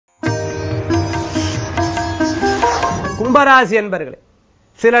கும்பராசி என்பர்களே,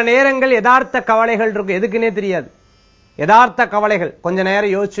 சில நேரங்கள் யதார்த்த கவலைகள் இருக்கும், எதுக்குன்னே தெரியாது. யதார்த்த கவலைகள் கொஞ்ச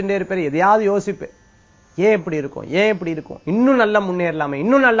நேரம் யோசிச்சுட்டே இருப்பேன், எதையாவது யோசிப்பேன். ஏன் இப்படி இருக்கும், ஏன் இப்படி இருக்கும், இன்னும் நல்லா முன்னேறலாமே,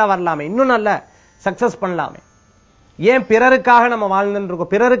 இன்னும் நல்லா வரலாமே, இன்னும் நல்லா சக்சஸ் பண்ணலாமே, ஏன் பிறருக்காக நம்ம வாழ்ந்துட்டு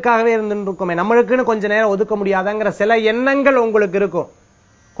இருக்கோம், பிறருக்காகவே இருந்துட்டு இருக்கோமே, நம்மளுக்குன்னு கொஞ்ச நேரம் ஒதுக்க முடியாதங்கிற சில எண்ணங்கள் உங்களுக்கு இருக்கும்.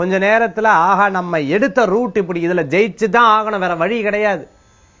 கொஞ்ச நேரத்துல ஆகா நம்ம எடுத்த ரூட் இப்படி, இதுல ஜெயிச்சுதான் ஆகணும், வேற வழி கிடையாது,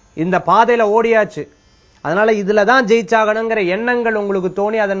 இந்த பாதையில ஓடியாச்சு, அதனால இதுலதான் ஜெயிச்சாகணுங்கிற எண்ணங்கள் உங்களுக்கு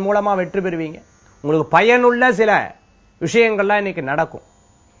தோணி அதன் மூலமா வெற்றி பெறுவீங்க. உங்களுக்கு பயனுள்ள சில விஷயங்கள்லாம் இன்னைக்கு நடக்கும்.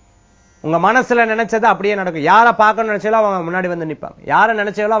 உங்க மனசுல நினைச்சது அப்படியே நடக்கும். யாரை பார்க்கணும்னு நினைச்சாலும் அவங்க முன்னாடி வந்து நிற்பாங்க, யாரை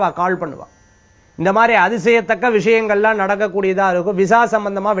நினைச்சாலும் அவ கால் பண்ணுவாங்க. இந்த மாதிரி அதிசயத்தக்க விஷயங்கள்லாம் நடக்கக்கூடியதா இருக்கும். விசா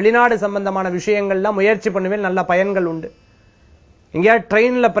சம்பந்தமா வெளிநாடு சம்பந்தமான விஷயங்கள்லாம் முயற்சி பண்ணுவேன், நல்ல பயன்கள் உண்டு. எங்கேயாவது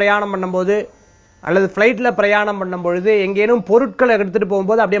ட்ரெயின்ல பிரயாணம் பண்ணும்போது அல்லது பிளைட்ல பிரயாணம் பண்ணும் பொழுது எங்கேனும் பொருட்களை எடுத்துட்டு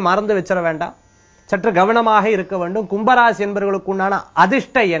போகும்போது அப்படியே மறந்து வச்சிட வேண்டாம், சற்று கவனமாக இருக்க வேண்டும். கும்பராசி என்பவர்களுக்கு உண்டான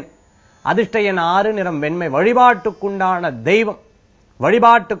அதிர்ஷ்ட எண் 6, நிறம் வெண்மை. வழிபாட்டுக்குண்டான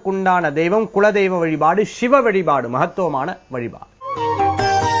தெய்வம் குலதெய்வ வழிபாடு, சிவ வழிபாடு மகத்துவமான வழிபாடு.